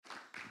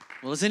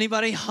Well, is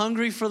anybody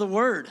hungry for the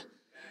word?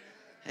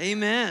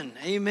 Amen.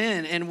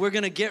 Amen. And we're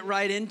going to get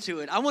right into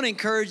it. I want to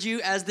encourage you,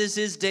 as this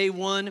is day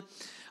one,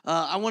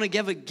 I want to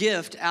give a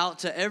gift out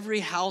to every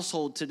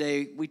household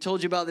today. We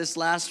told you about this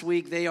last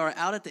week. They are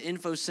out at the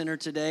Info Center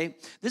today.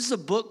 This is a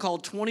book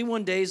called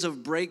 21 Days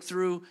of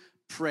Breakthrough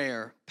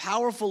Prayer.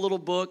 Powerful little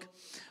book.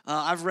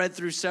 I've read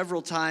through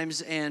several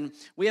times, and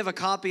we have a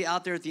copy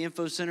out there at the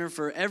Info Center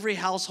for every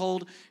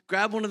household.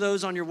 Grab one of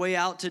those on your way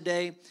out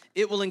today.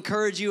 It will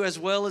encourage you, as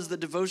well as the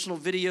devotional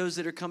videos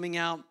that are coming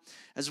out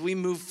as we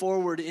move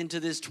forward into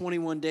this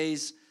 21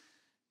 days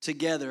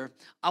together.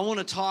 I want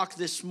to talk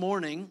this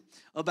morning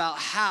about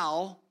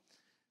how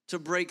to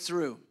break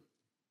through.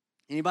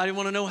 Anybody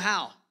want to know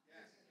how?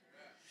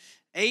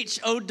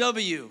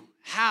 H-O-W,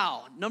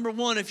 how. Number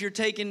one, if you're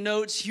taking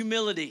notes,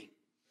 humility.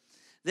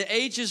 The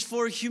H is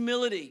for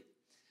humility.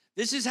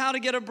 This is how to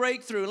get a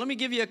breakthrough. Let me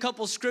give you a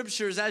couple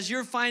scriptures. As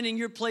you're finding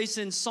your place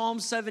in Psalm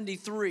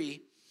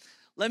 73,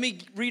 let me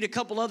read a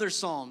couple other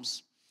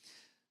Psalms.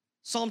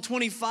 Psalm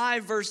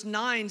 25, verse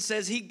 9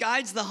 says, He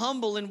guides the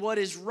humble in what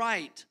is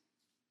right,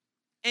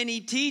 and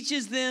He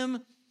teaches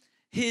them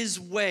His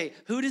way.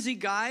 Who does He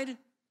guide?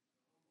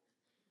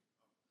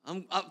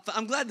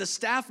 I'm glad the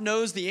staff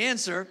knows the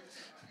answer.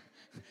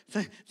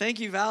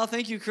 Thank you, Val.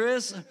 Thank you,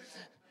 Chris.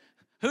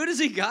 Who does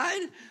He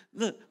guide?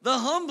 The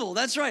humble.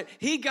 That's right.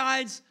 He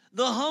guides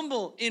the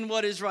humble in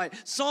what is right.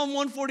 Psalm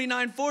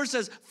 149:4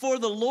 says, For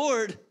the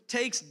Lord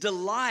takes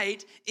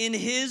delight in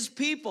His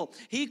people.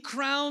 He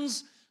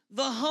crowns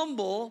the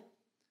humble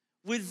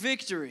with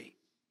victory.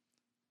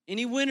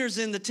 Any winners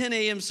in the 10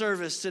 a.m.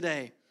 service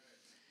today?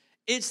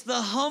 It's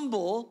the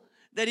humble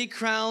that He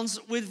crowns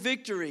with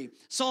victory.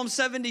 Psalm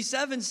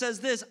 77 says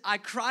this, I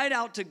cried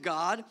out to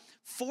God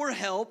for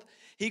help.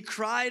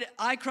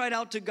 I cried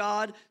out to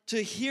God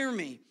to hear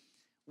me.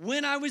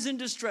 When I was in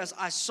distress,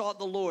 I sought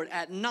the Lord.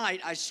 At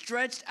night, I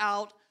stretched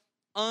out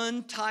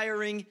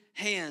untiring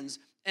hands,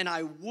 and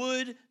I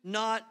would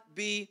not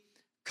be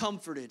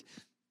comforted.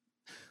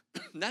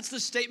 That's the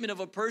statement of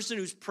a person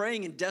who's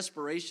praying in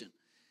desperation.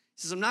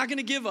 He says, I'm not going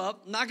to give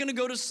up. I'm not going to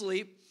go to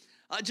sleep.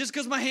 Just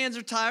because my hands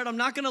are tired, I'm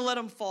not going to let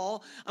them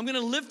fall. I'm going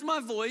to lift my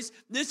voice.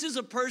 This is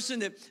a person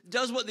that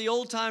does what the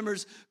old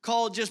timers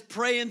call just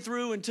praying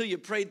through until you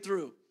prayed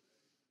through.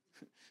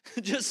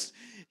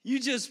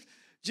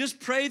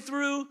 Just pray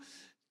through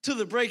to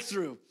the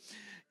breakthrough.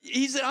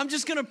 He said, I'm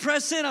just going to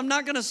press in. I'm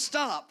not going to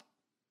stop.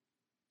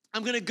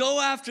 I'm going to go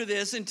after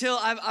this until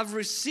I've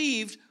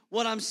received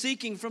what I'm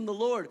seeking from the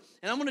Lord.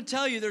 And I'm going to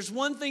tell you, there's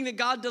one thing that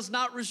God does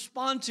not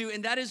respond to,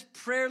 and that is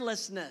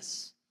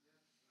prayerlessness.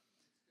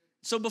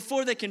 So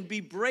before there can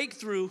be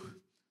breakthrough,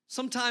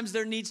 sometimes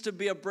there needs to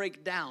be a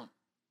breakdown.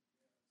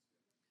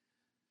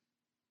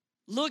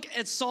 Look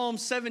at Psalm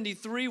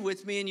 73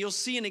 with me, and you'll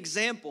see an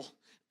example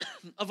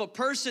of a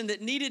person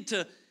that needed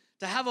to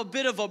have a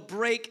bit of a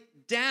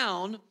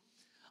breakdown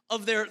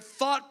of their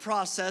thought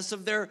process,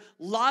 of their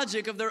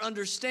logic, of their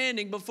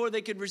understanding before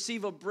they could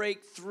receive a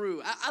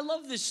breakthrough. I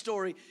love this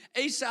story.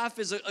 Asaph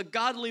is a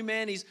godly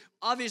man. He's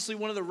obviously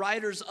one of the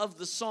writers of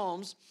the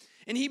Psalms.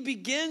 And he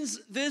begins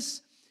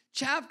this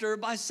chapter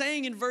by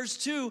saying in verse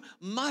 2,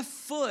 my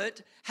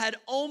foot had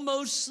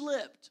almost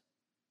slipped.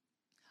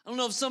 I don't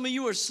know if some of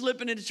you are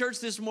slipping into church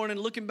this morning,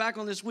 looking back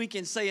on this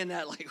weekend, saying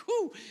that, like,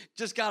 whoo,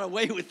 just got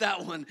away with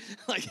that one.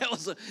 Like that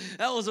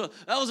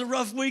was a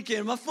rough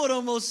weekend. My foot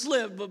almost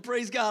slipped, but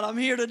praise God, I'm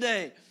here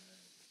today.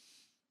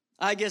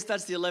 I guess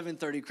that's the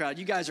 11:30 crowd.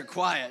 You guys are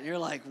quiet. You're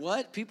like,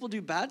 what? People do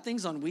bad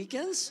things on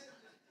weekends?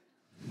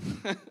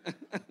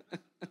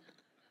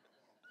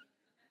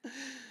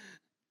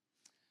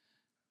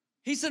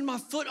 He said, my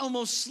foot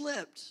almost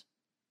slipped.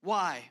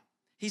 Why?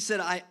 He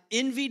said, I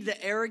envied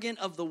the arrogant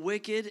of the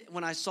wicked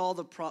when I saw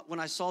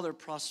their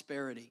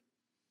prosperity.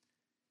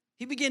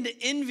 He began to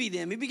envy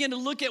them. He began to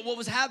look at what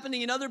was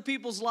happening in other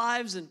people's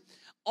lives and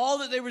all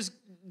that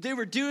they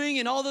were doing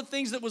and all the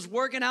things that was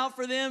working out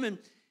for them. And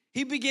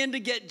he began to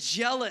get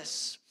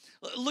jealous.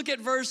 Look at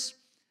verse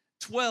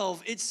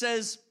 12. It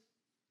says,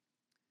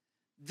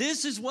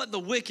 this is what the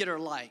wicked are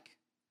like.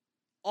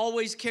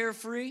 Always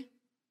carefree.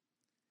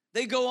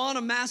 They go on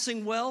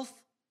amassing wealth.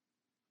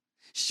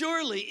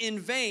 Surely in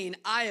vain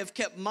I have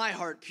kept my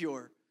heart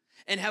pure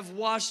and have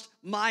washed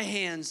my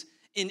hands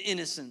in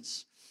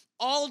innocence.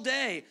 All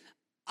day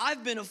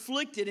I've been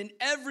afflicted, and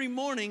every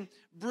morning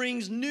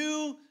brings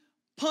new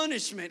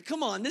punishment.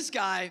 Come on, this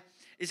guy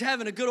is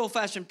having a good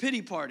old-fashioned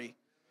pity party,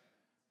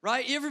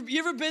 right? You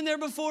ever been there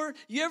before?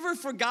 You ever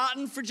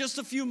forgotten for just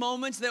a few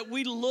moments that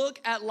we look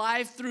at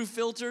life through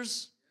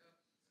filters?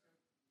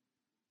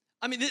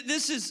 I mean,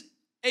 this is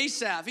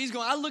Asaph. He's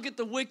going, I look at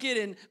the wicked,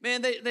 and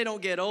man, they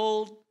don't get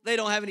old. They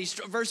don't have any,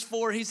 verse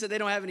 4, he said they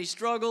don't have any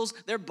struggles.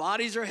 Their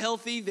bodies are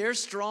healthy. They're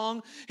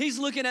strong. He's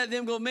looking at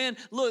them going, man,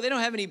 look, they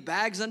don't have any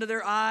bags under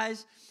their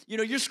eyes. You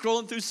know, you're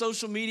scrolling through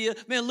social media.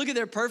 Man, look at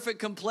their perfect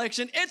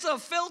complexion. It's a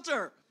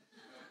filter.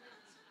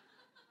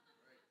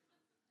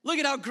 Look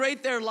at how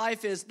great their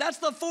life is. That's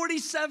the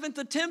 47th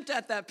attempt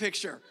at that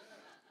picture.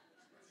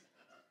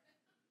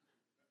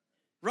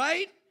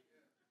 Right?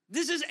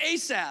 This is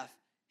Asaph.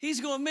 He's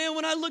going, man,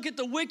 when I look at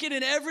the wicked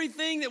and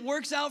everything that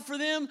works out for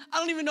them, I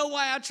don't even know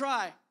why I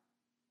try.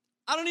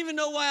 I don't even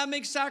know why I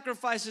make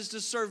sacrifices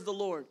to serve the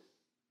Lord.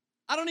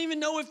 I don't even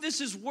know if this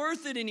is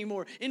worth it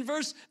anymore. In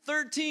verse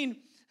 13,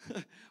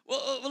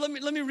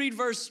 let me read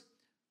verse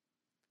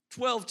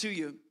 12 to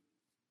you.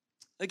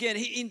 Again,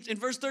 in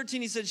verse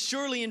 13, he said,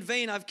 surely in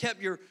vain I've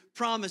kept your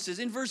promises.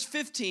 In verse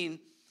 15,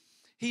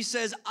 he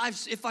says,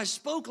 if I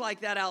spoke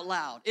like that out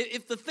loud,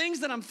 if the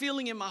things that I'm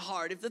feeling in my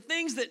heart, if the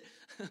things that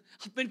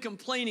I've been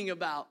complaining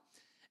about,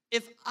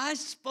 if I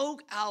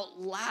spoke out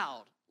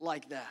loud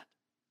like that,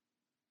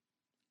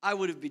 I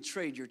would have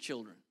betrayed your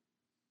children.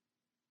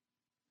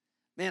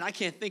 Man, I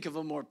can't think of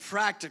a more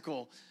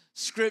practical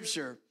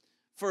scripture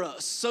for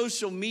a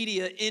social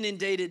media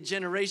inundated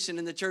generation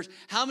in the church.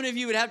 How many of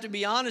you would have to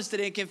be honest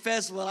today and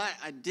confess, well,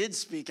 I did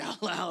speak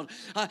out loud.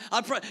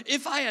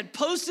 If I had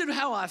posted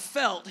how I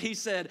felt, he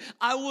said,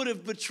 I would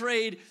have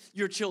betrayed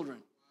your children.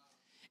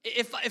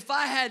 If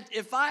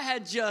I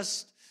had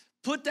just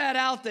put that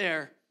out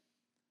there,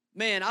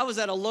 man, I was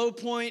at a low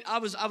point. I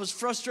was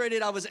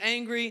frustrated. I was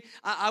angry.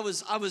 I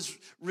was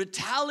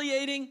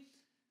retaliating.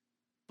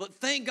 But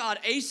thank God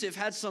Asaph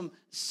had some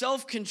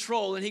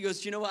self-control, and he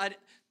goes, you know what?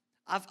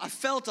 I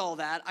felt all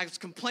that. I was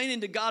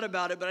complaining to God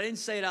about it, but I didn't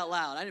say it out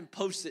loud. I didn't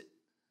post it.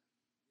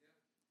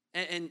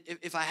 And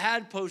if I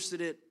had posted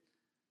it,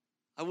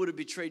 I would have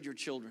betrayed your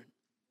children.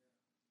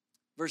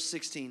 Verse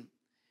 16,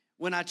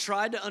 when I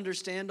tried to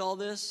understand all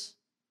this,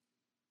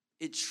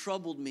 it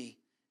troubled me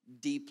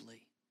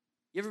deeply.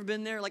 You ever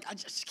been there? Like, I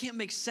just can't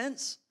make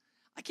sense.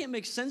 I can't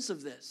make sense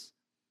of this.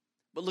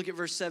 But look at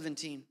verse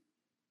 17.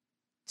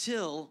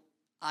 Till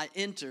I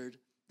entered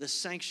the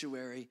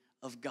sanctuary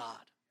of God.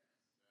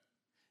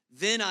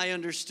 Then I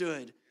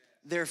understood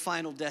their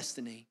final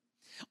destiny.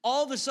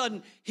 All of a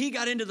sudden, he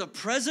got into the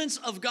presence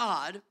of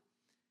God,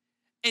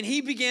 and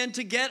he began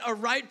to get a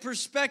right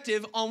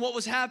perspective on what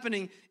was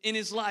happening in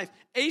his life.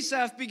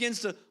 Asaph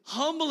begins to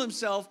humble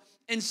himself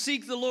and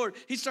seek the Lord.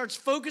 He starts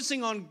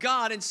focusing on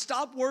God and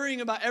stop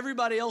worrying about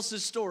everybody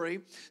else's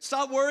story.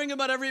 Stop worrying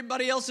about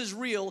everybody else's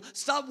reel.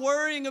 Stop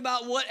worrying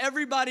about what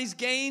everybody's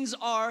gains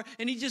are.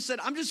 And he just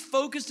said, I'm just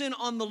focusing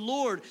on the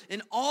Lord.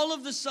 And all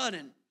of a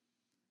sudden,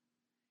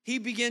 he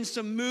begins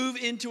to move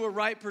into a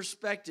right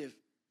perspective.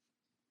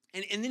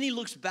 And then he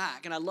looks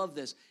back, and I love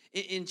this.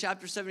 In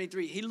chapter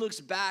 73, he looks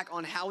back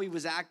on how he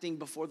was acting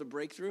before the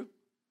breakthrough.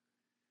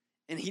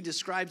 And he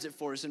describes it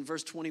for us in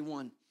verse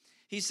 21.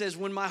 He says,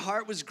 when my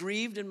heart was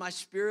grieved and my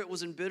spirit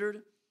was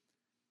embittered,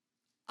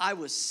 I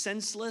was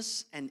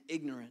senseless and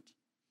ignorant.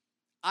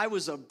 I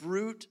was a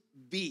brute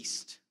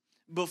beast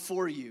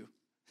before you.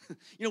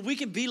 You know, we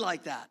can be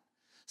like that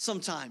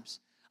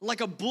sometimes.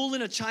 Like a bull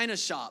in a china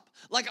shop,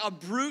 like a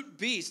brute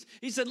beast.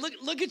 He said,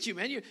 look at you,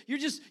 man.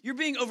 You're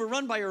being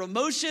overrun by your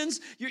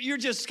emotions. You're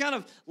just kind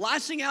of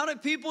lashing out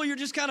at people. You're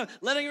just kind of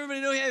letting everybody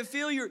know how you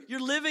feel. You're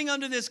living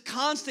under this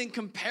constant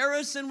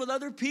comparison with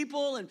other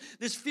people and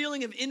this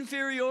feeling of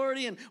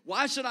inferiority. And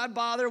why should I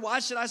bother? Why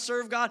should I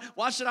serve God?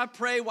 Why should I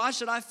pray? Why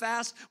should I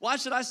fast? Why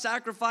should I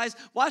sacrifice?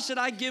 Why should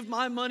I give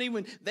my money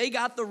when they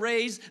got the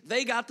raise?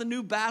 They got the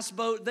new bass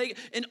boat.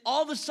 And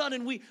all of a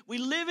sudden, we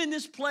live in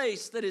this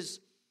place that is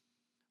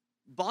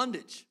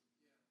bondage.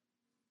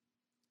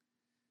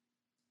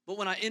 But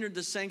when I entered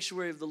the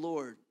sanctuary of the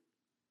Lord,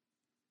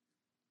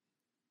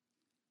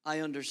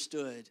 I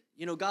understood.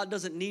 You know, God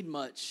doesn't need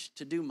much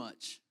to do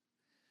much,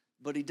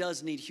 but he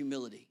does need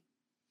humility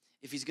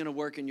if he's going to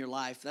work in your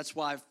life. That's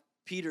why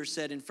Peter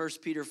said in 1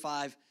 Peter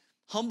 5,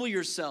 humble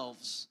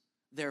yourselves,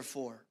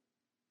 therefore,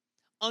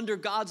 under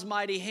God's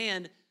mighty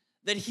hand,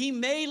 that he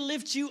may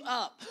lift you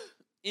up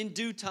in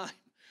due time.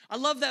 I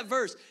love that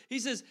verse. He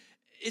says,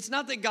 it's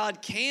not that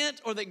God can't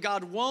or that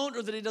God won't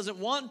or that he doesn't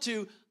want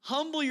to.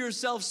 Humble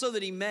yourself so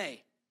that he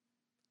may.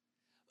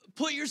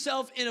 Put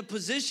yourself in a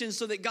position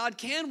so that God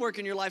can work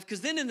in your life.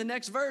 Because then in the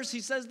next verse, he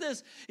says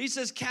this. He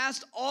says,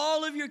 cast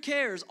all of your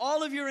cares,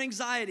 all of your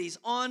anxieties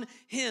on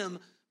him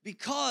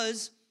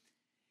because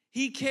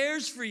he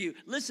cares for you.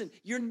 Listen,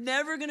 you're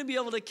never going to be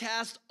able to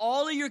cast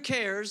all of your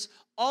cares,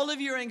 all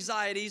of your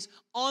anxieties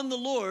on the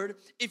Lord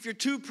if you're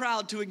too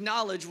proud to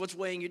acknowledge what's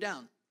weighing you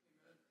down.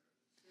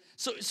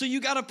 So you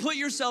got to put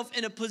yourself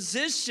in a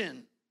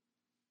position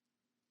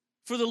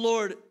for the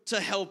Lord to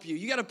help you.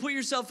 You got to put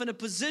yourself in a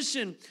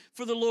position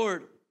for the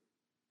Lord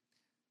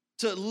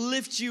to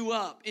lift you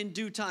up in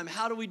due time.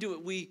 How do we do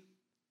it? We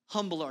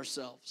humble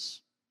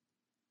ourselves.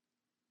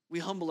 We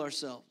humble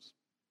ourselves.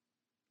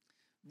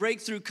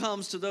 Breakthrough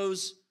comes to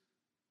those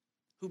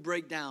who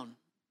break down.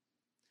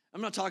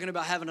 I'm not talking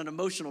about having an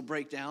emotional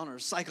breakdown or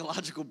a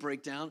psychological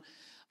breakdown. I'm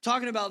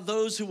talking about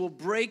those who will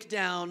break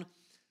down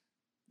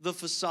the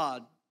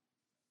facade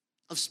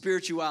of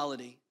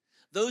spirituality.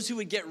 Those who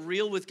would get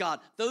real with God.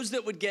 Those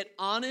that would get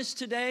honest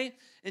today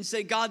and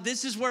say, God,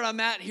 this is where I'm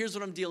at. Here's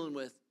what I'm dealing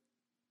with.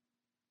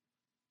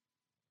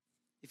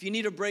 If you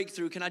need a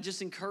breakthrough, can I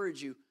just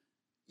encourage you?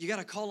 You got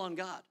to call on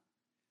God.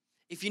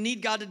 If you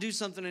need God to do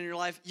something in your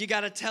life, you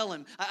got to tell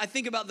him. I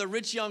think about the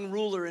rich young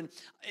ruler and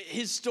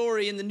his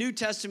story in the New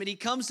Testament. He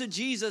comes to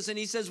Jesus and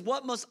he says,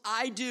 what must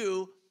I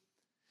do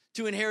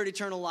to inherit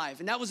eternal life.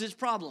 And that was his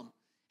problem.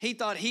 He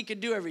thought he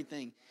could do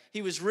everything.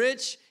 He was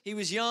rich, he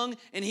was young,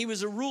 and he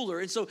was a ruler.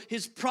 And so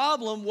his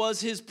problem was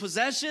his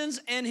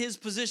possessions and his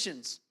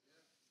positions.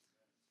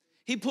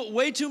 He put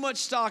way too much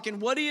stock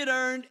in what he had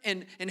earned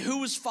and who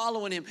was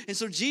following him. And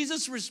so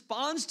Jesus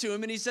responds to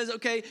him and he says,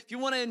 okay, if you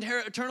want to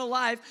inherit eternal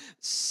life,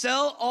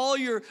 sell all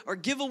your, or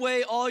give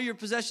away all your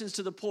possessions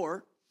to the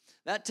poor.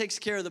 That takes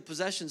care of the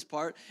possessions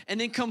part.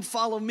 And then come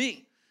follow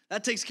me.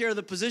 That takes care of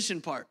the position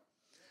part.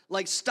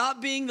 Like,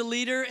 stop being the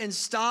leader and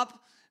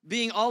stop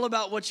being all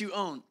about what you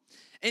own.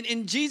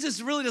 And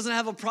Jesus really doesn't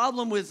have a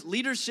problem with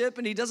leadership,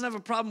 and he doesn't have a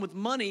problem with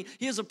money.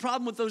 He has a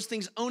problem with those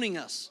things owning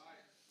us.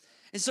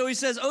 And so he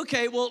says,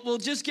 okay, well, we'll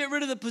just get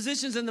rid of the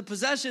positions and the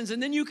possessions,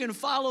 and then you can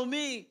follow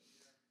me.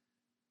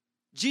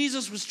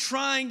 Jesus was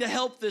trying to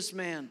help this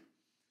man.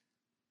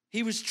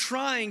 He was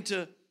trying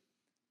to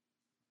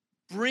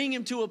bring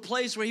him to a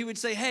place where he would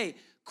say, hey,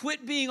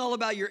 quit being all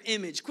about your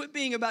image. Quit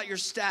being about your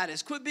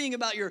status. Quit being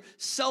about your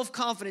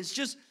self-confidence.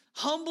 Just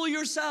humble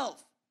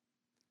yourself.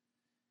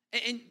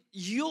 And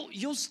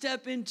you'll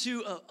step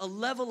into a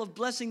level of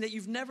blessing that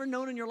you've never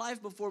known in your life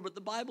before. But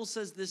the Bible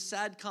says this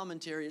sad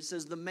commentary. It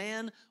says, the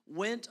man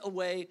went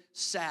away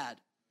sad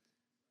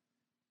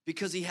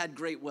because he had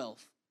great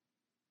wealth.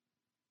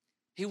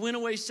 He went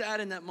away sad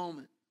in that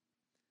moment.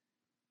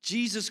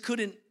 Jesus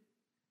couldn't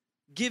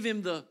give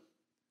him the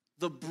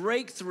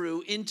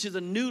breakthrough into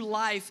the new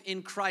life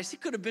in Christ. He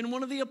could have been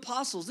one of the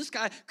apostles. This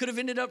guy could have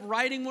ended up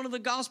writing one of the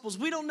Gospels.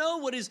 We don't know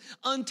what his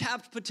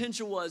untapped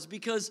potential was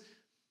because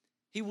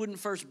he wouldn't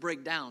first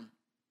break down.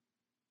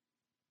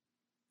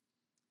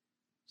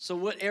 So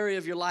what area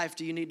of your life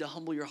do you need to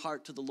humble your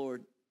heart to the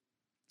Lord?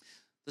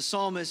 The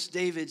psalmist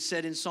David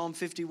said in Psalm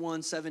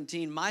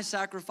 51:17, my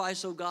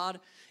sacrifice, O God,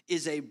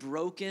 is a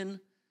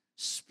broken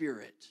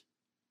spirit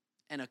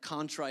and a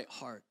contrite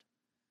heart.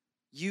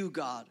 You,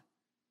 God,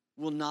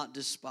 will not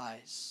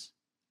despise.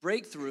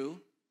 Breakthrough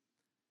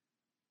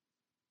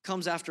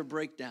comes after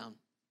breakdown.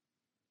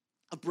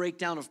 A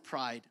breakdown of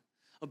pride.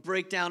 A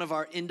breakdown of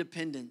our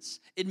independence,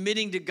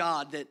 admitting to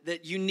God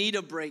that you need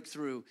a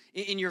breakthrough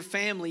in your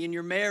family, in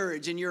your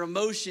marriage, in your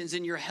emotions,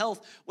 in your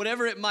health,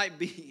 whatever it might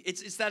be.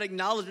 It's that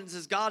acknowledgement that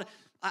says, God,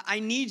 I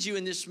need you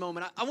in this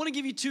moment. I want to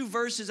give you two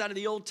verses out of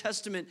the Old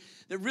Testament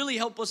that really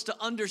help us to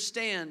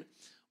understand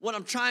what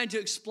I'm trying to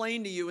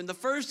explain to you. And the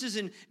first is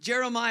in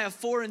Jeremiah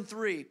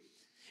 4:3.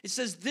 It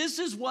says, this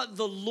is what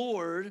the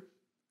Lord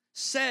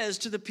says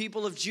to the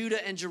people of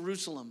Judah and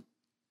Jerusalem.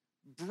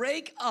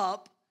 Break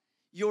up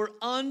your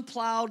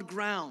unplowed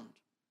ground,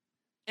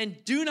 and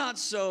do not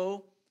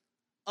sow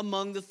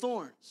among the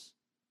thorns.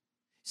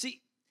 See,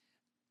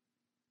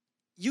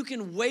 you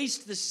can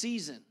waste the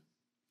season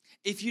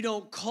if you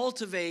don't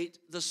cultivate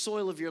the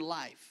soil of your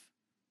life.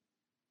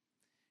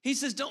 He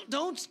says,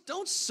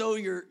 don't sow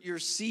your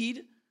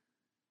seed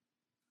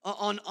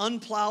on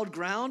unplowed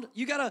ground.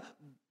 You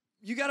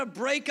gotta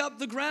break up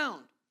the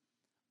ground.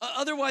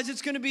 Otherwise,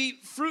 it's gonna be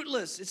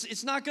fruitless.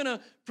 It's not gonna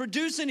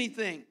produce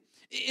anything.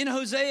 In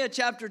Hosea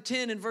chapter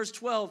 10 and verse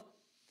 12,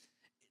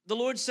 the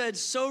Lord said,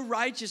 sow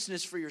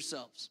righteousness for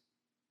yourselves.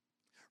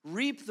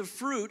 Reap the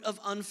fruit of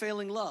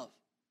unfailing love.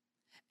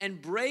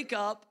 And break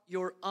up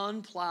your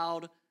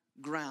unplowed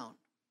ground.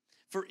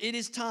 For it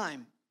is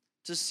time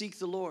to seek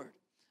the Lord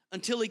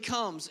until he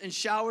comes and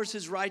showers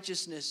his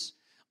righteousness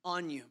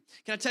on you.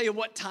 Can I tell you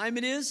what time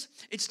it is?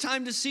 It's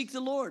time to seek the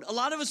Lord. A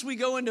lot of us, we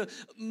go into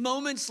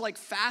moments like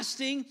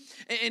fasting,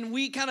 and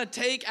we kind of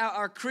take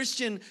our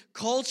Christian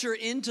culture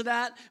into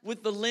that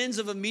with the lens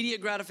of immediate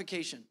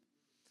gratification.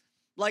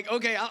 Like,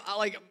 okay, I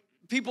like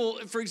people,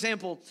 for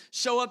example,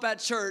 show up at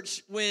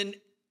church when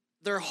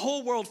their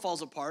whole world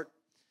falls apart.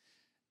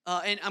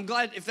 And I'm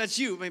glad if that's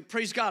you, I mean,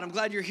 praise God, I'm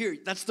glad you're here.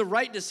 That's the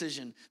right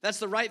decision. That's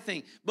the right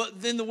thing.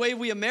 But then the way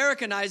we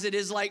Americanize it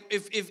is like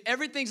if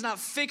everything's not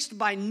fixed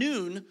by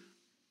noon,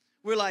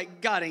 we're like,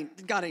 God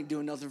ain't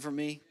doing nothing for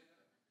me.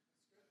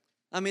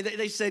 I mean,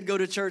 they said go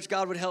to church,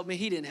 God would help me.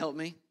 He didn't help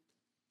me.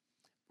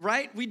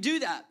 Right? We do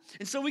that.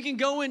 And so we can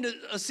go into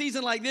a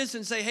season like this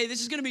and say, hey,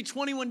 this is going to be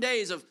 21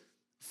 days of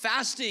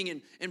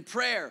fasting and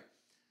prayer.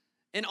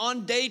 And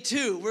on day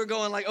 2, we're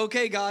going like,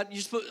 okay, God,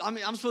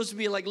 I'm supposed to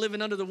be like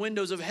living under the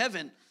windows of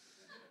heaven.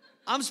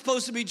 I'm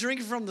supposed to be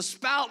drinking from the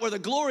spout where the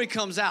glory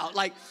comes out.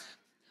 Like,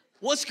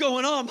 what's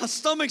going on? My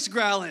stomach's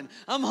growling.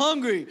 I'm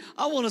hungry.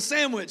 I want a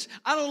sandwich.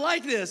 I don't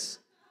like this.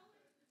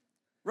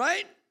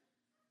 Right?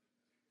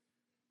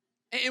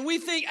 And we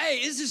think,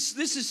 hey, this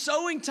is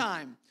sowing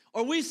time.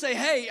 Or we say,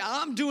 hey,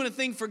 I'm doing a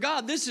thing for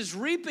God. This is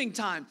reaping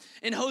time.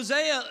 And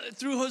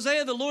through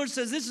Hosea, the Lord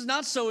says, this is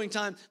not sowing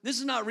time. This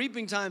is not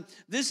reaping time.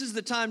 This is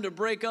the time to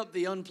break up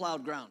the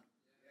unplowed ground.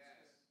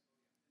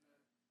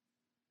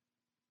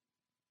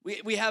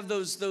 We have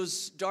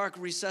those dark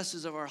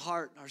recesses of our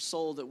heart, our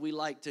soul, that we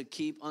like to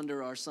keep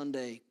under our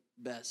Sunday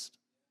best.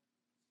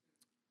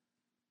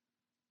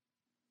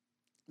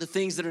 The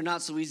things that are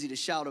not so easy to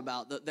shout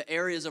about, the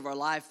areas of our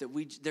life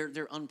that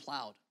they're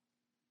unplowed.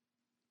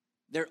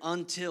 They're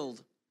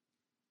untilled.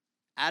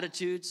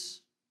 Attitudes,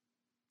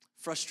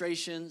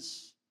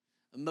 frustrations,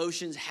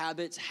 emotions,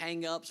 habits,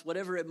 hang-ups,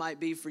 whatever it might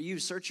be for you.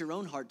 Search your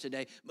own heart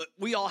today. But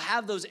we all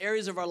have those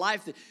areas of our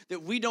life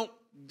that we don't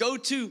go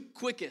to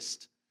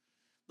quickest.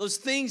 Those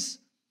things,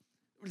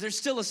 there's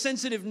still a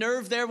sensitive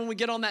nerve there when we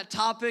get on that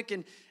topic,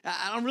 and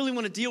I don't really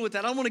want to deal with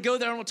that. I don't want to go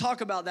there. I don't want to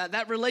talk about that.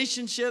 That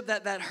relationship,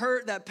 that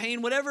hurt, that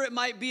pain, whatever it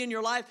might be in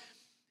your life,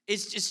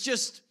 it's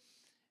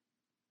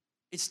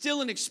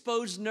still an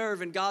exposed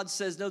nerve, and God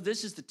says, no,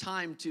 this is the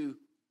time to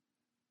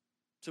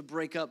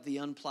break up the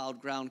unplowed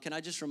ground. Can I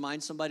just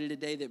remind somebody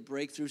today that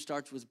breakthrough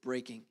starts with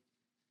breaking?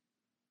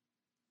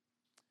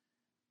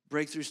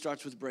 Breakthrough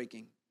starts with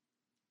breaking.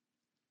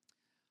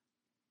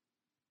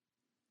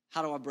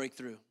 How do I break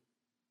through?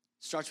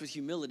 Starts with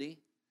humility.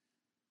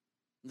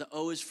 The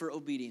O is for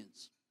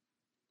obedience.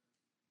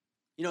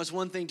 You know, it's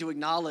one thing to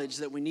acknowledge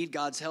that we need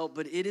God's help,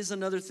 but it is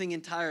another thing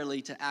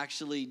entirely to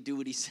actually do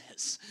what he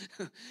says.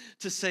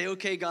 To say,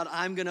 okay, God,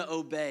 I'm going to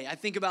obey. I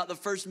think about the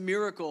first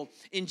miracle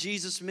in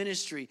Jesus'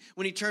 ministry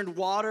when he turned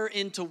water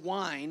into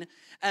wine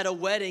at a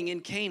wedding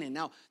in Canaan.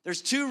 Now,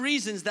 there's two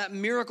reasons that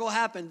miracle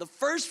happened. The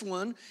first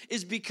one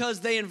is because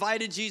they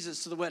invited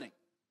Jesus to the wedding.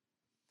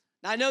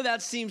 Now, I know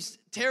that seems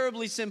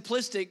terribly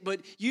simplistic,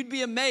 but you'd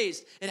be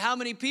amazed at how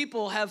many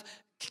people have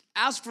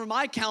asked for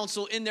my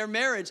counsel in their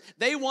marriage.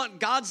 They want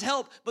God's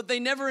help, but they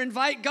never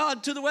invite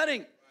God to the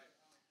wedding.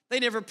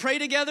 They never pray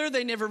together.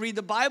 They never read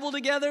the Bible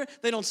together.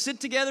 They don't sit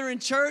together in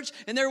church,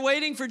 and they're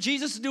waiting for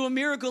Jesus to do a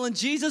miracle, and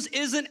Jesus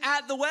isn't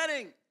at the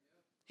wedding.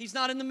 He's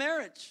not in the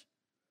marriage.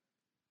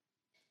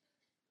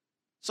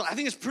 So I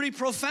think it's pretty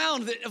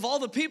profound that of all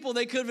the people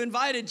they could have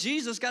invited,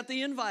 Jesus got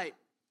the invite.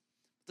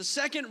 The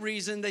second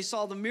reason they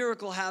saw the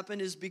miracle happen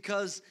is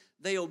because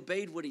they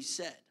obeyed what he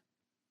said.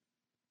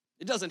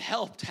 It doesn't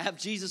help to have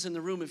Jesus in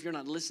the room if you're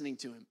not listening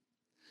to him.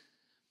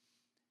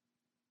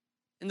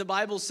 And the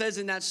Bible says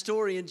in that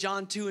story in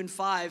John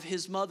 2:5,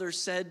 his mother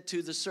said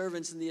to the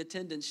servants and the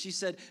attendants, she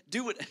said,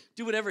 do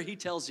whatever he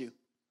tells you.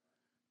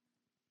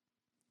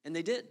 And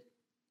they did.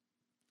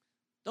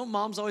 Don't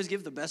moms always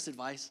give the best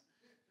advice?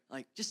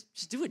 Like,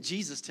 just do what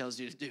Jesus tells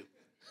you to do.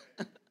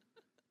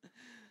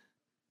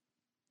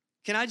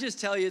 Can I just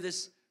tell you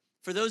this,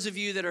 for those of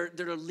you that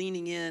are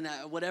leaning in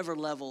at whatever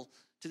level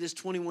to this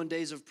 21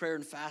 days of prayer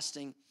and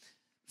fasting,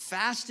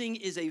 fasting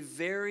is a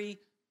very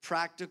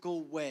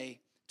practical way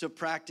to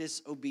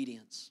practice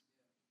obedience.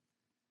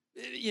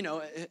 You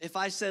know, if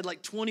I said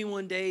like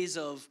 21 days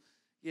of,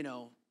 you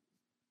know,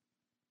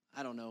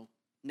 I don't know,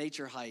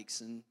 nature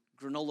hikes and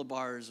granola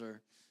bars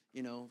or,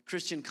 you know,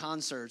 Christian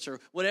concerts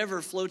or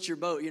whatever floats your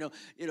boat, you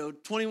know,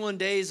 21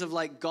 days of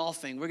like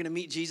golfing. We're going to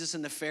meet Jesus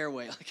in the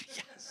fairway. Like,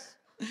 yes.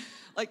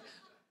 Like,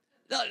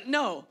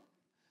 no.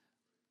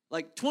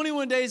 Like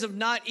 21 days of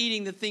not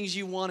eating the things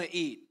you want to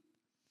eat.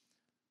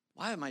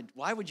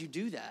 Why would you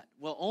do that?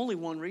 Well, only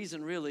one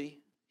reason, really.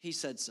 He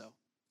said so.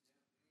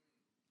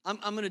 I'm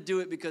going to do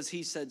it because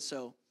he said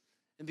so.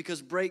 And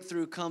because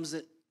breakthrough comes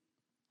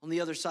on the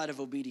other side of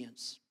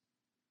obedience.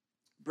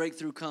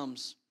 Breakthrough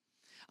comes.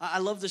 I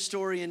love the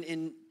story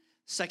in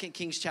 2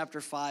 Kings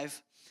chapter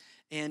 5.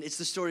 And it's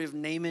the story of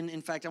Naaman.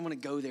 In fact, I want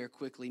to go there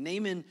quickly.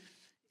 Naaman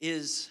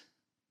is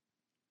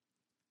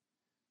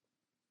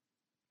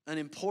an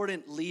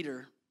important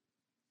leader.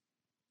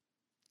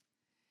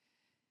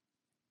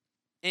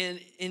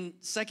 And in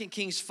 2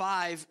 Kings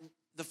 5,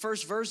 the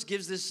first verse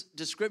gives this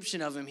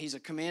description of him. He's a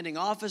commanding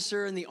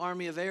officer in the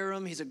army of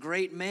Aram. He's a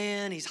great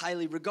man. He's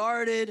highly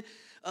regarded.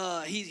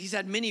 He's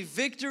had many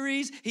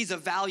victories. He's a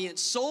valiant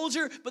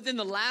soldier. But then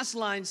the last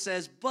line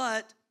says,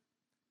 but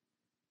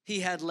he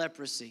had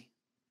leprosy.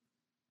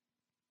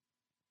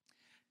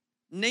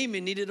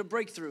 Naaman needed a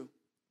breakthrough.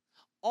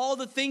 All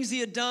the things he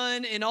had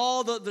done and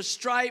all the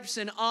stripes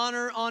and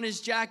honor on his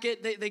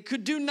jacket, they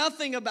could do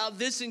nothing about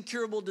this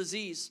incurable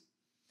disease.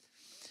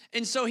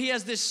 And so he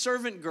has this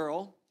servant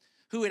girl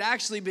who had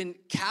actually been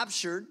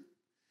captured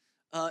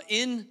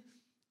in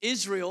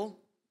Israel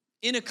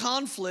in a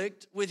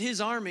conflict with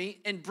his army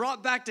and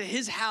brought back to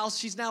his house.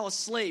 She's now a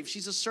slave.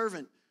 She's a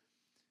servant.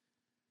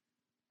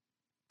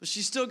 But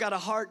she's still got a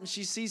heart, and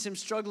she sees him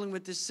struggling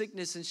with this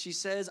sickness, and she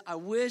says, I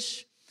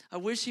wish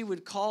he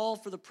would call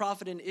for the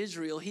prophet in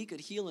Israel. He could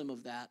heal him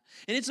of that.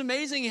 And it's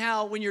amazing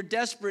how when you're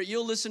desperate,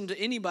 you'll listen to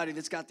anybody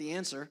that's got the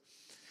answer.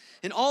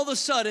 And all of a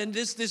sudden,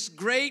 this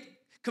great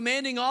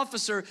commanding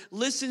officer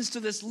listens to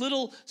this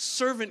little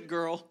servant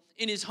girl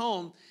in his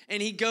home,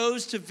 and he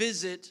goes to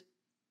visit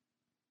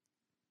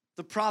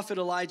the prophet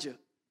Elijah.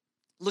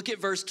 Look at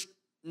verse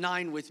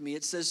 9 with me.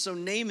 It says, so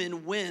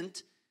Naaman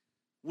went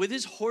with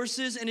his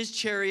horses and his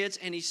chariots,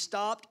 and he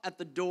stopped at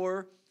the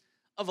door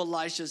of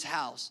Elisha's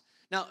house.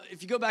 Now,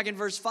 if you go back in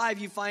verse 5,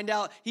 you find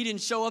out he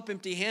didn't show up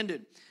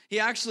empty-handed. He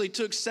actually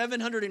took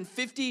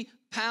 750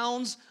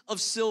 pounds of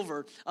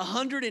silver,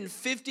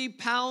 150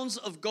 pounds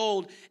of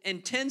gold,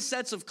 and 10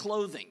 sets of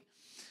clothing.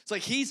 It's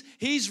like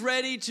he's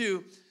ready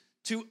to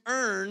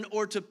earn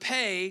or to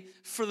pay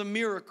for the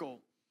miracle.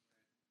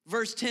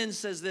 Verse 10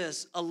 says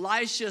this,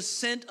 Elisha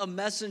sent a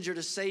messenger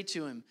to say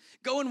to him,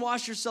 go and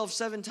wash yourself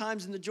 7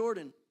 times in the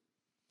Jordan,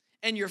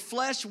 and your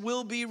flesh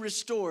will be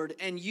restored,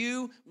 and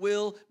you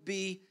will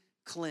be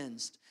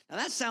cleansed. Now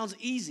that sounds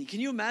easy.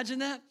 Can you imagine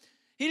that?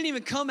 He didn't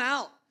even come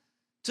out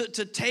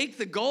to take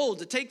the gold,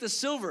 to take the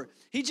silver.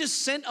 He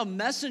just sent a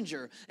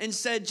messenger and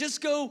said,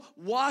 just go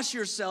wash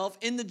yourself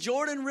in the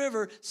Jordan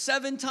River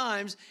 7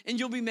 times and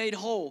you'll be made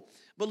whole.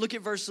 But look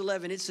at verse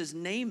 11. It says,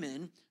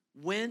 Naaman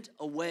went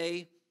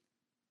away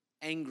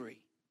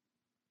angry.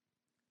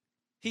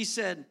 He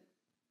said,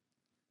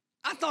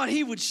 I thought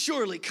he would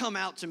surely come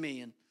out to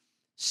me and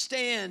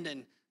stand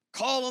and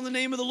call on the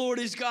name of the Lord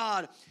his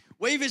God,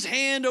 wave his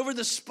hand over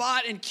the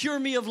spot and cure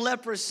me of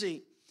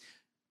leprosy.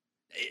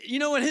 You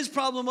know what his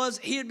problem was?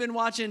 He had been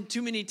watching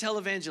too many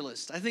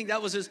televangelists. I think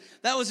that was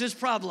his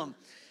problem.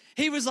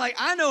 He was like,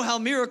 I know how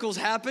miracles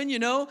happen, you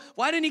know.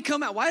 Why didn't he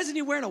come out? Why isn't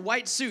he wearing a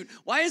white suit?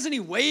 Why isn't he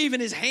waving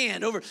his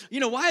hand over? You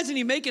know, why isn't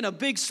he making a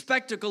big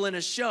spectacle in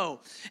a show?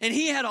 And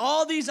he had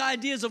all these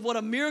ideas of what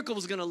a miracle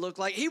was going to look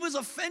like. He was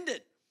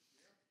offended.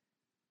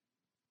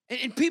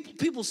 And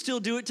people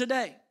still do it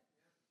today.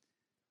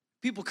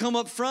 People come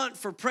up front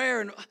for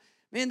prayer and,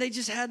 man, they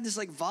just had this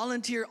like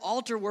volunteer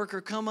altar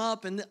worker come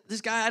up, and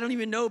this guy I don't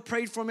even know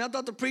prayed for me. I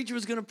thought the preacher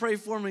was going to pray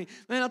for me.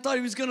 Man, I thought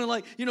he was going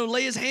to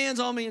lay his hands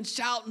on me and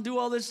shout and do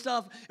all this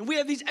stuff. And we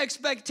have these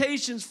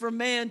expectations for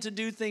man to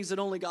do things that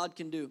only God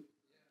can do.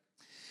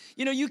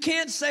 You know, you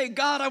can't say,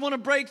 God, I want a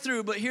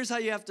breakthrough, but here's how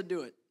you have to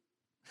do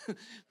it.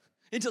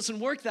 It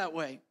doesn't work that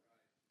way.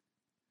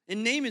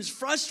 And Naaman's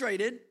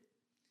frustrated.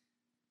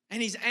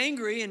 And he's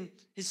angry, and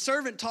his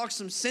servant talks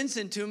some sense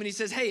into him, and he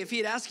says, hey, if he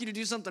had asked you to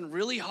do something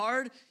really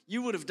hard,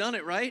 you would have done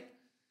it, right?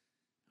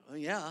 Oh,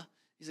 yeah.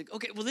 He's like,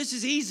 okay, well, this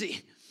is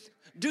easy.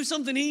 Do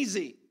something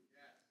easy.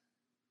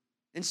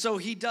 And so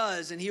he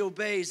does, and he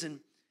obeys, and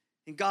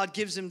God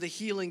gives him the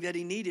healing that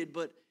he needed,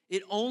 but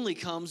it only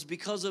comes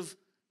because of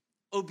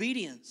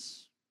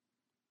obedience.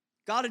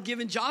 God had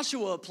given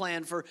Joshua a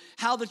plan for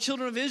how the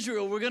children of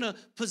Israel were going to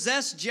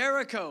possess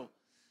Jericho,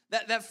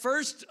 that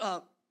first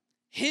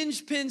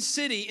hinge pin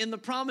city in the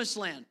promised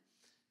land.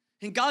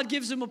 And God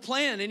gives him a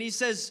plan, and he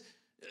says,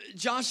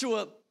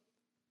 Joshua,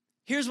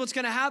 here's what's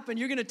going to happen.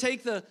 You're going to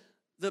take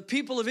the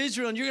people of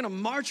Israel and you're going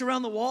to march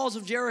around the walls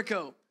of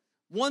Jericho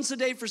once a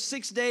day for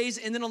 6 days,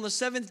 and then on the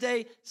 7th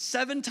day,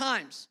 7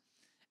 times.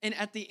 And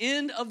at the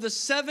end of the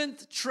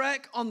 7th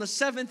trek on the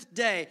 7th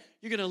day,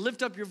 you're going to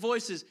lift up your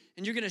voices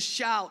and you're going to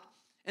shout,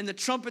 and the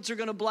trumpets are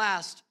going to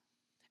blast.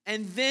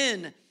 And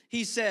then,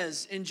 he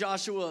says in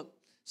Joshua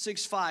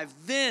 6:5,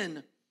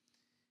 then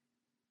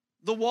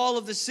the wall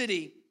of the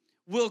city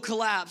will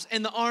collapse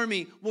and the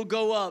army will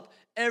go up,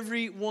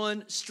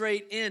 everyone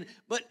straight in.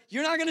 But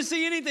you're not going to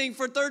see anything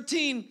for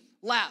 13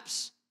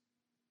 laps.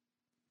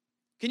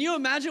 Can you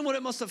imagine what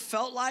it must have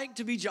felt like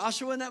to be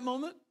Joshua in that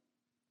moment?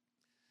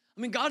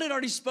 I mean, God had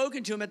already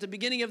spoken to him at the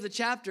beginning of the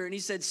chapter, and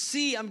he said,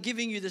 see, I'm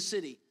giving you the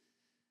city.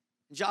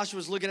 And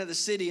Joshua's looking at the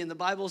city, and the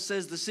Bible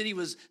says the city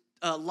was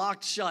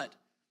locked shut.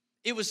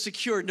 It was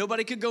secured.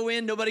 Nobody could go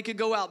in, nobody could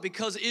go out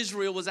because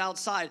Israel was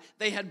outside.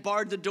 They had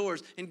barred the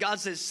doors. And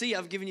God says, see,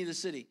 I've given you the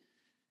city.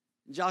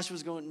 And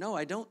Joshua's going, no,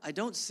 I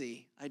don't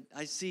see.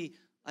 I see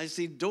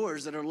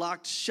doors that are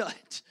locked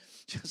shut,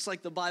 just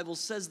like the Bible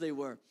says they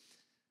were.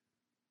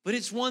 But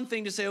it's one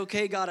thing to say,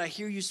 okay, God, I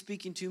hear you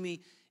speaking to me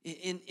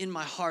in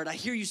my heart. I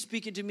hear you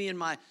speaking to me in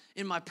my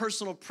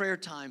personal prayer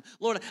time.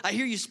 Lord, I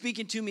hear you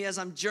speaking to me as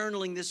I'm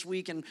journaling this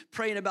week and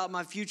praying about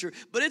my future.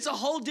 But it's a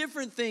whole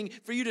different thing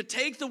for you to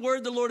take the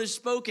word the Lord has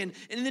spoken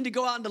and then to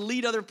go out and to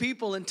lead other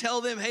people and tell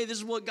them, hey, this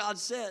is what God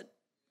said.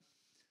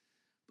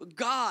 But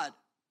God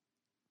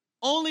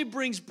only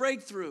brings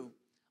breakthrough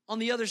on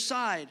the other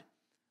side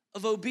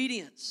of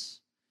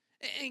obedience.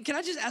 And can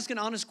I just ask an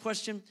honest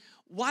question?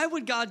 Why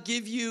would God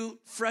give you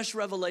fresh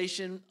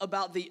revelation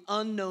about the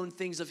unknown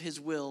things of his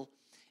will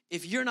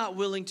if you're not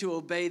willing to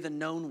obey the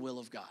known will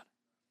of God?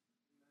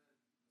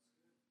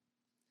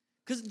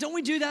 Because don't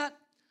we do that?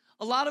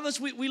 A lot of us,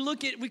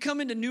 we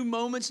come into new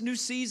moments, new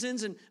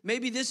seasons, and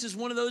maybe this is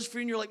one of those for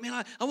you, and you're like,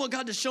 man, I want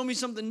God to show me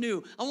something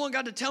new. I want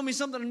God to tell me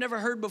something I've never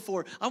heard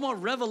before. I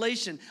want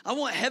revelation. I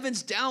want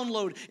heaven's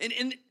download.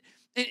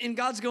 And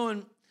God's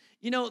going,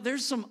 you know,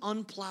 there's some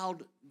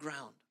unplowed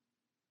ground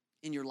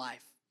in your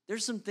life.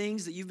 There's some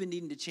things that you've been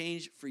needing to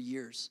change for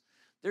years.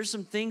 There's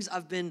some things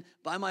I've been,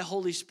 by my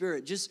Holy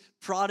Spirit, just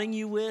prodding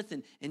you with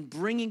and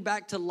bringing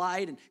back to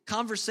light, and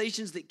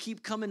conversations that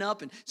keep coming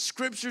up and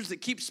scriptures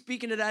that keep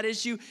speaking to that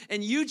issue,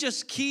 and you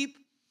just keep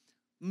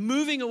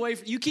moving away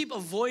from, you keep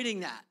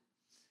avoiding that.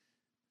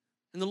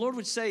 And the Lord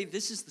would say,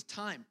 this is the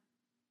time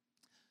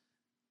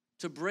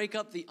to break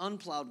up the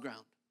unplowed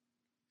ground,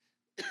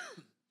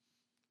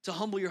 to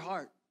humble your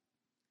heart,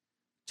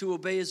 to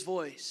obey his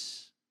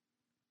voice.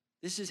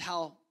 This is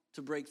how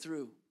to break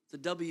through. The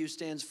W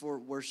stands for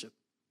worship.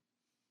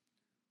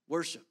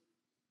 Worship.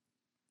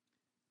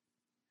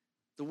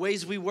 The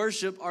ways we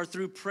worship are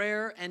through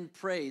prayer and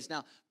praise.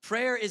 Now,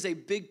 prayer is a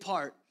big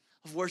part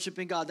of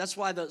worshiping God. That's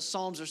why the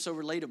Psalms are so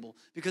relatable,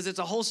 because it's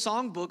a whole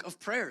songbook of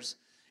prayers.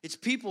 It's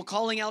people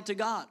calling out to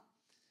God.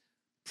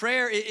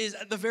 Prayer is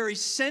at the very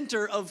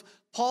center of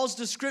Paul's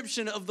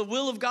description of the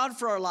will of God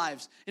for our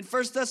lives. In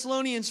 1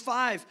 Thessalonians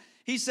 5,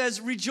 he says,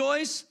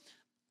 rejoice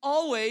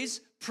always,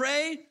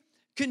 pray,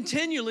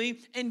 continually,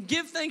 and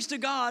give thanks to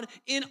God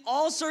in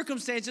all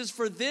circumstances,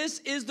 for this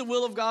is the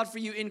will of God for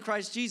you in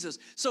Christ Jesus.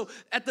 So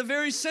at the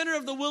very center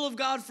of the will of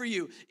God for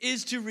you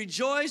is to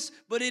rejoice,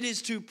 but it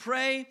is to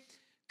pray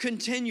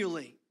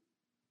continually.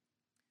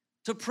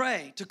 To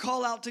pray, to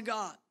call out to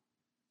God.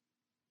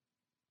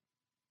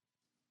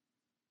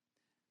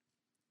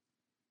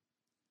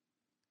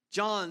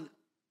 John,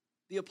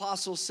 the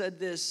apostle, said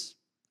this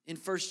in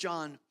 1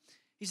 John.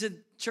 He said,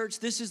 church,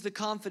 this is the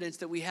confidence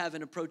that we have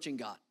in approaching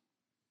God.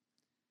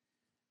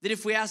 That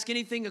if we ask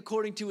anything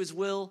according to his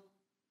will,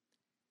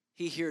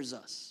 he hears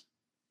us.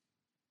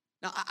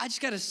 Now, I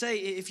just got to say,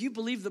 if you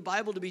believe the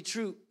Bible to be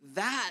true,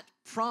 that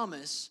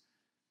promise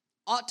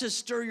ought to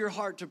stir your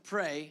heart to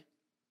pray,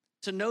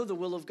 to know the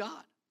will of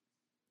God.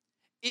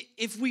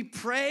 If we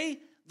pray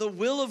the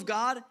will of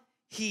God,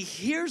 he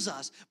hears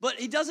us. But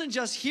he doesn't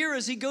just hear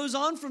us. He goes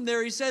on from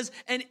there. He says,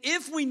 and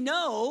if we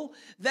know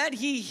that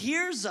he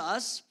hears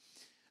us,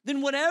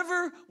 then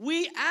whatever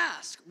we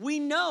ask, we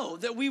know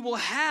that we will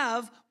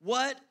have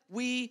what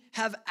we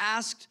have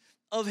asked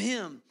of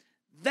him.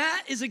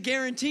 That is a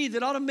guarantee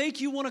that ought to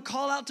make you want to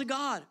call out to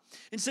God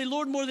and say,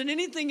 Lord, more than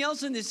anything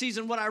else in this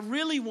season, what I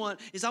really want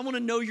is I want to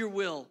know your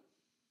will.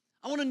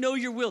 I want to know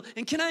your will.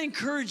 And can I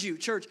encourage you,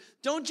 church,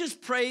 don't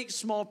just pray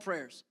small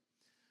prayers.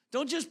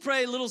 Don't just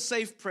pray little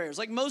safe prayers.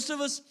 Like most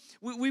of us,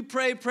 we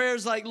pray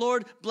prayers like,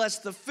 Lord, bless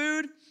the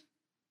food.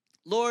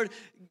 Lord,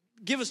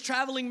 give us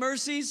traveling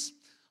mercies.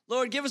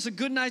 Lord, give us a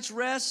good night's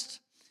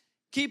rest.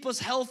 Keep us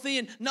healthy.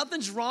 And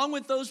nothing's wrong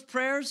with those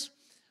prayers.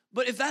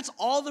 But if that's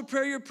all the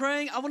prayer you're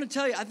praying, I want to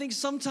tell you, I think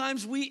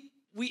sometimes we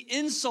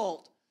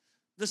insult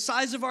the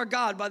size of our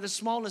God by the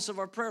smallness of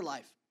our prayer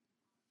life.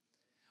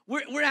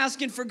 We're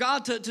asking for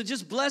God to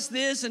just bless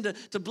this and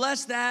to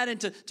bless that and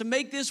to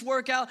make this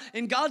work out.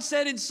 And God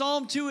said in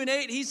Psalm 2 and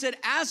 8, he said,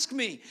 ask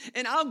me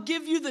and I'll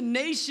give you the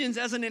nations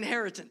as an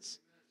inheritance.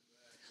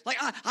 Like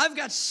I've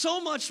got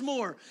so much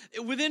more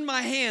within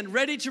my hand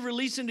ready to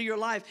release into your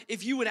life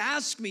if you would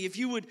ask me, if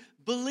you would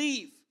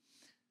believe.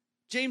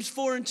 James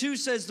 4 and 2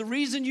 says the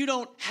reason you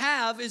don't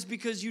have is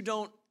because you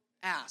don't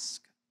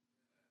ask.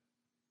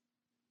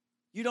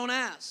 You don't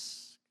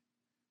ask.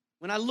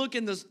 When I look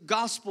in the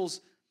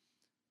Gospels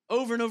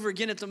over and over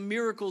again at the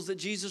miracles that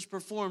Jesus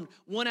performed,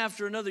 one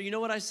after another, you know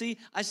what I see?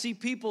 I see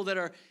people that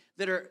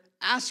are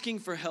asking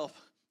for help,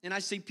 and I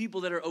see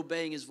people that are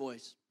obeying his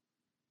voice.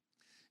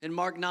 In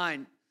Mark 9,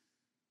 there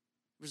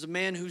was a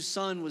man whose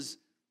son was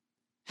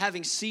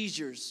having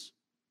seizures,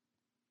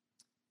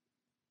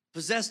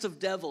 possessed of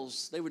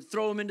devils. They would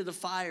throw him into the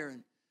fire.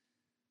 And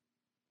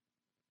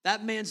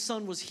that man's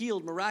son was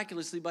healed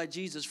miraculously by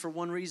Jesus for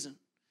one reason.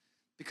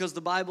 Because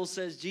the Bible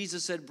says,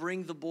 Jesus said,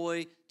 bring the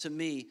boy to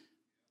me.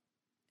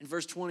 In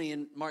verse 20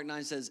 in Mark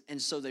 9 says,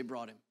 and so they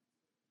brought him.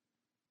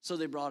 So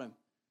they brought him.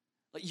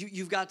 Like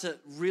you've got to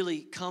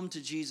really come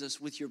to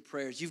Jesus with your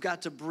prayers. You've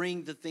got to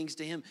bring the things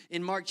to him.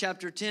 In Mark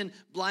chapter 10,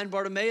 blind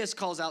Bartimaeus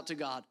calls out to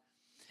God.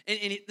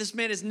 And this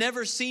man has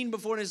never seen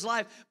before in his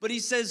life, but he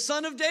says,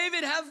 Son of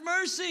David, have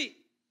mercy.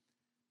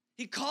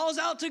 He calls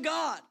out to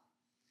God.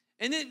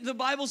 And then the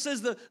Bible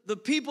says the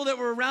people that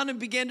were around him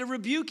began to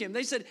rebuke him.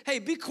 They said, hey,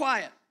 be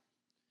quiet.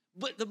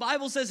 But the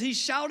Bible says he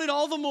shouted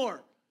all the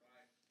more.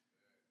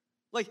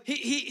 Like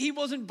he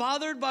wasn't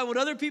bothered by what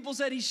other people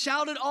said. He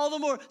shouted all the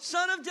more,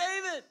 Son of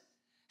David,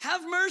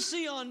 have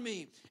mercy on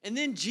me. And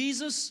then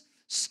Jesus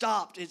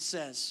stopped, it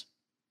says.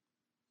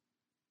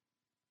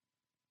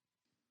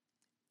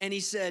 And he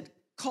said,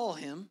 call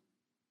him.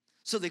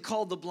 So they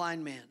called the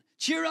blind man.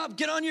 Cheer up,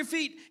 get on your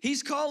feet.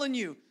 He's calling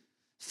you.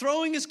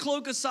 Throwing his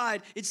cloak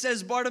aside, it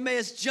says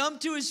Bartimaeus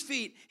jumped to his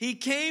feet. He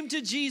came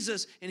to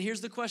Jesus. And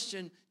here's the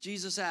question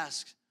Jesus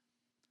asked.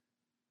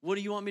 What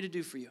do you want me to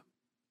do for you?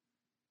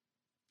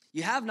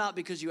 You have not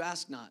because you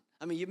ask not.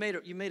 I mean, you made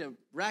a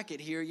racket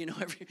here. You know,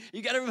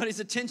 you got everybody's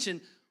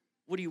attention.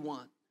 What do you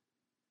want?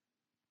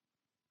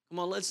 Come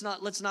on, let's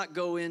not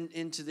go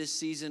into this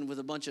season with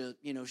a bunch of,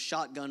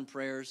 shotgun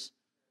prayers.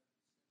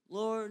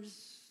 Lord,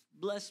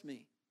 bless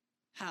me.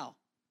 How?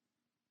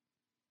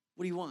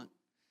 What do you want?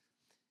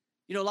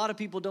 A lot of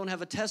people don't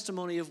have a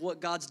testimony of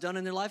what God's done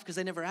in their life because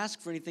they never ask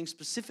for anything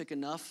specific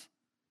enough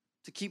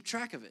to keep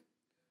track of it.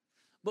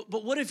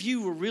 But what if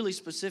you were really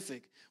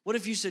specific? What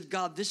if you said,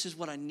 God, this is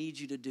what I need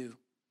you to do.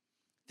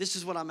 This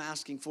is what I'm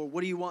asking for.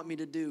 What do you want me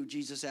to do?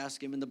 Jesus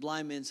asked him. And the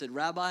blind man said,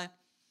 Rabbi,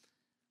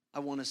 I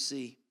want to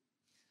see.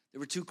 There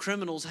were two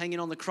criminals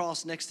hanging on the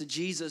cross next to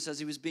Jesus as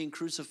he was being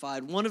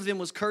crucified. One of them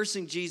was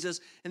cursing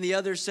Jesus, and the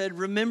other said,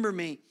 remember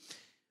me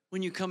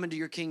when you come into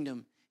your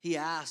kingdom. He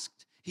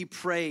asked, he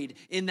prayed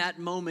in that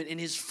moment. In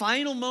his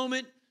final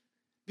moment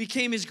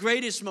became his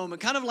greatest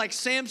moment. Kind of like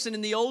Samson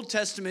in the Old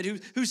Testament,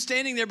 who's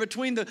standing there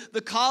between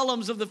the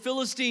columns of the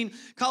Philistine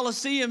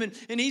Colosseum.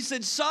 And he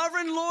said,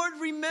 Sovereign Lord,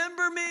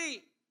 remember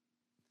me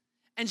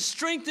and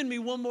strengthen me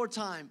one more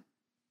time.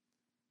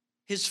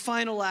 His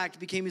final act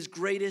became his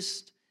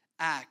greatest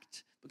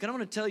act. But I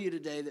want to tell you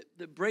today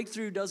that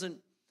breakthrough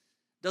doesn't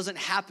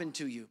happen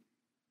to you.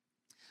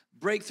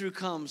 Breakthrough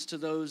comes to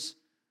those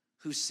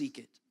who seek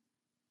it.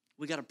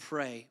 we got to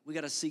pray. We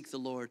got to seek the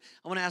Lord.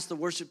 I want to ask the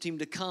worship team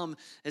to come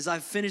as I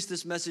finish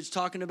this message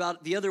talking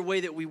about the other way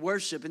that we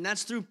worship, and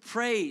that's through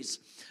praise.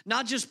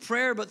 Not just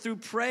prayer, but through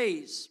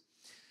praise.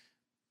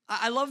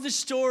 I love this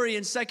story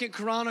in 2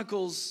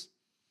 Chronicles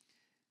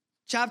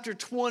chapter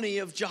 20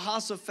 of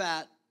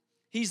Jehoshaphat.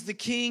 He's the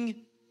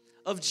king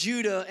of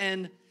Judah,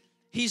 and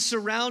he's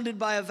surrounded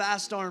by a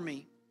vast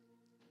army.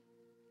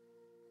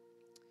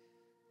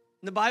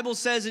 And the Bible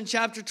says in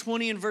chapter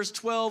 20 and verse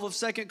 12 of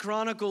 2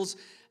 Chronicles,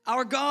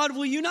 "Our God,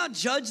 will you not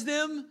judge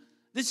them?"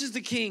 This is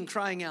the king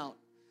crying out.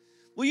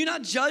 "Will you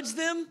not judge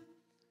them?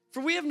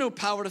 For we have no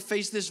power to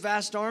face this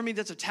vast army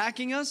that's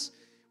attacking us.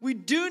 We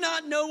do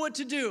not know what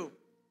to do,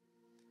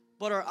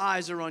 but our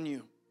eyes are on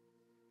you."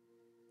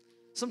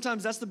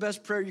 Sometimes that's the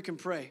best prayer you can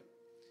pray.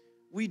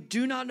 We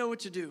do not know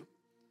what to do,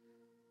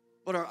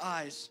 but our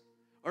eyes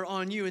are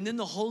on you. And then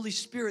the Holy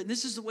Spirit, and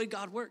this is the way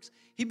God works.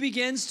 He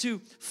begins to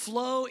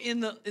flow in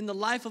the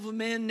life of a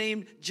man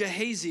named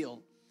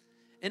Jehaziel.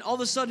 And all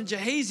of a sudden,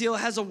 Jehaziel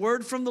has a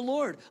word from the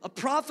Lord. A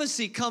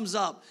prophecy comes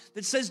up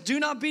that says, do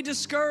not be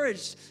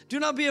discouraged. Do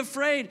not be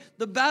afraid.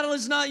 The battle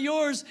is not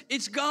yours,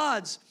 it's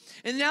God's.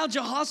 And now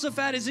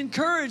Jehoshaphat is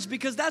encouraged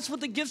because that's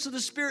what the gifts of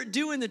the Spirit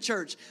do in the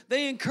church.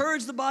 They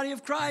encourage the body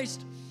of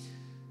Christ.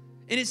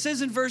 And it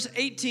says in verse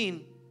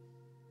 18,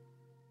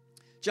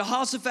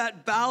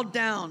 Jehoshaphat bowed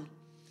down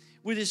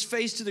with his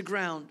face to the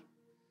ground.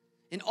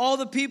 And all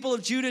the people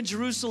of Judah and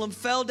Jerusalem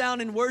fell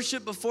down in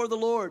worship before the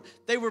Lord.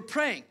 They were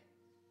praying,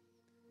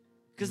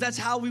 because that's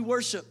how we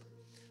worship.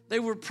 They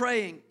were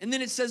praying. And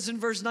then it says in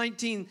verse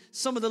 19,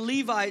 some of the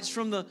Levites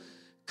from the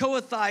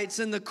Kohathites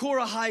and the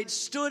Korahites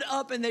stood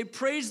up and they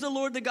praised the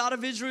Lord, the God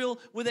of Israel,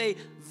 with a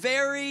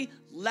very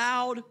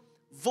loud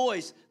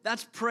voice.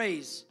 That's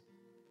praise.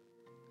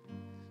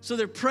 So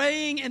they're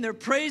praying and they're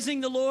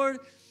praising the Lord.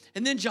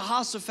 And then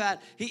Jehoshaphat,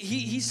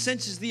 he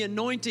senses the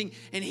anointing,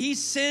 and he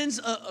sends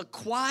a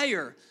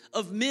choir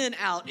of men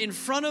out in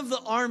front of the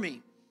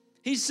army.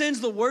 He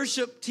sends the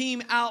worship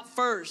team out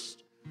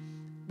first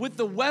with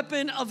the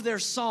weapon of their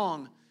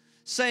song,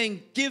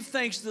 saying, "Give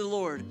thanks to the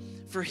Lord,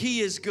 for he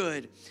is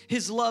good.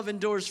 His love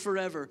endures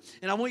forever."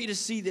 And I want you to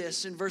see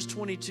this in verse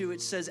 22.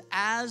 It says,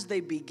 as they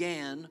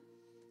began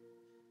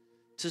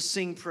to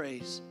sing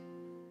praise,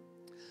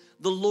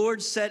 the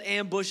Lord set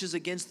ambushes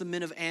against the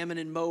men of Ammon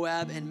and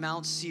Moab and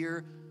Mount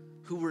Seir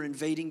who were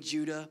invading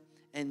Judah,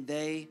 and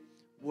they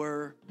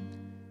were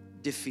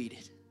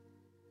defeated.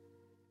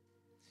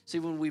 See,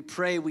 when we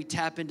pray, we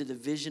tap into the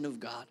vision of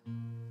God.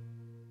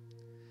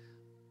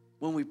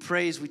 When we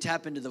praise, we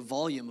tap into the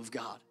volume of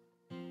God.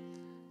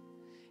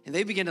 And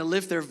they began to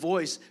lift their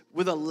voice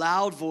with a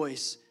loud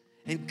voice.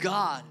 And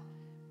God,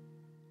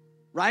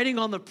 riding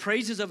on the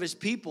praises of his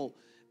people,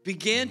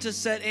 began to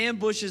set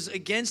ambushes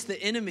against the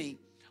enemy.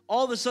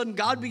 All of a sudden,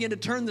 God began to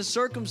turn the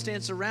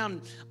circumstance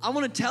around. I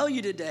want to tell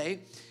you today,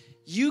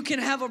 you can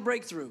have a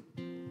breakthrough.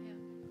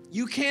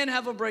 You can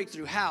have a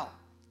breakthrough. How?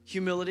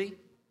 Humility.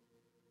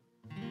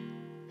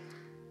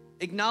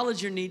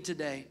 Acknowledge your need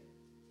today.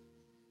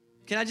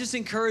 Can I just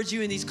encourage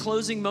you in these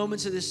closing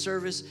moments of this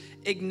service,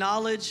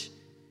 acknowledge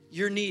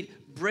your need.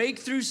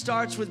 Breakthrough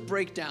starts with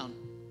breakdown.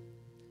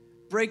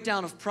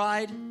 Breakdown of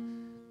pride,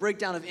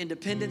 breakdown of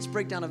independence,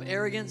 breakdown of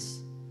arrogance,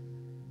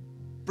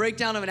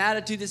 breakdown of an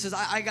attitude that says,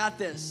 I got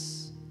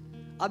this.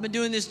 I've been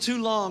doing this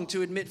too long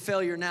to admit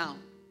failure now.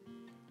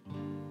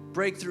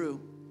 Breakthrough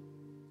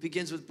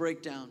begins with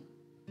breakdown.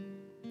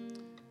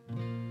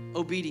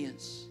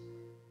 Obedience.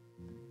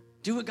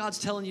 Do what God's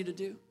telling you to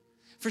do.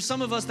 For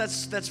some of us,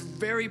 that's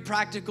very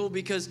practical,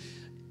 because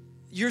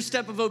your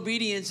step of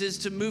obedience is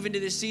to move into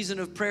this season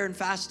of prayer and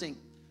fasting.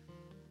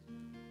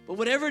 But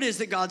whatever it is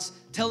that God's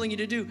telling you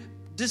to do,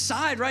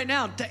 decide right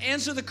now to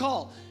answer the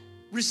call.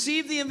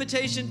 Receive the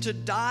invitation to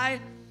die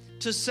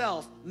to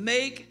self.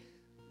 Make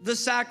the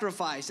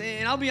sacrifice.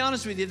 And I'll be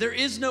honest with you, there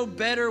is no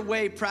better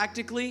way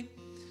practically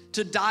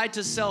to die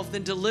to self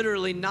than to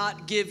literally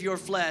not give your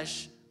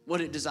flesh what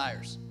it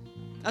desires.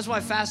 That's why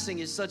fasting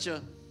is such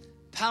a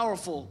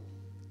powerful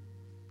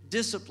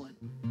discipline.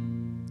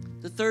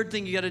 The third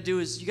thing you got to do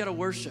is you got to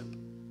worship.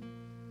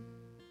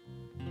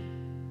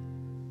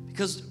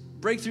 Because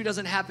breakthrough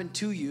doesn't happen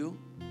to you.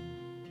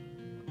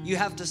 You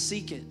have to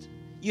seek it.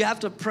 You have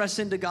to press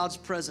into God's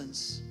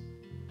presence.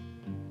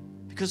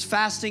 Because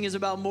fasting is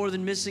about more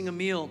than missing a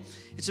meal.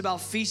 It's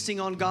about feasting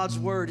on God's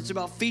word. It's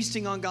about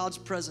feasting on God's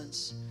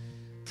presence.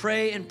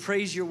 Pray and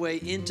praise your way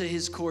into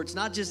his courts,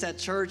 not just at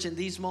church in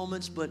these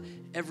moments, but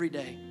every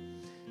day.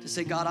 To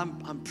say, God,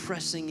 I'm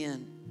pressing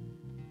in.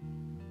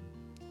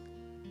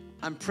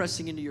 I'm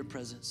pressing into your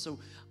presence. So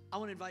I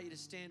want to invite you to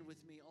stand with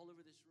me.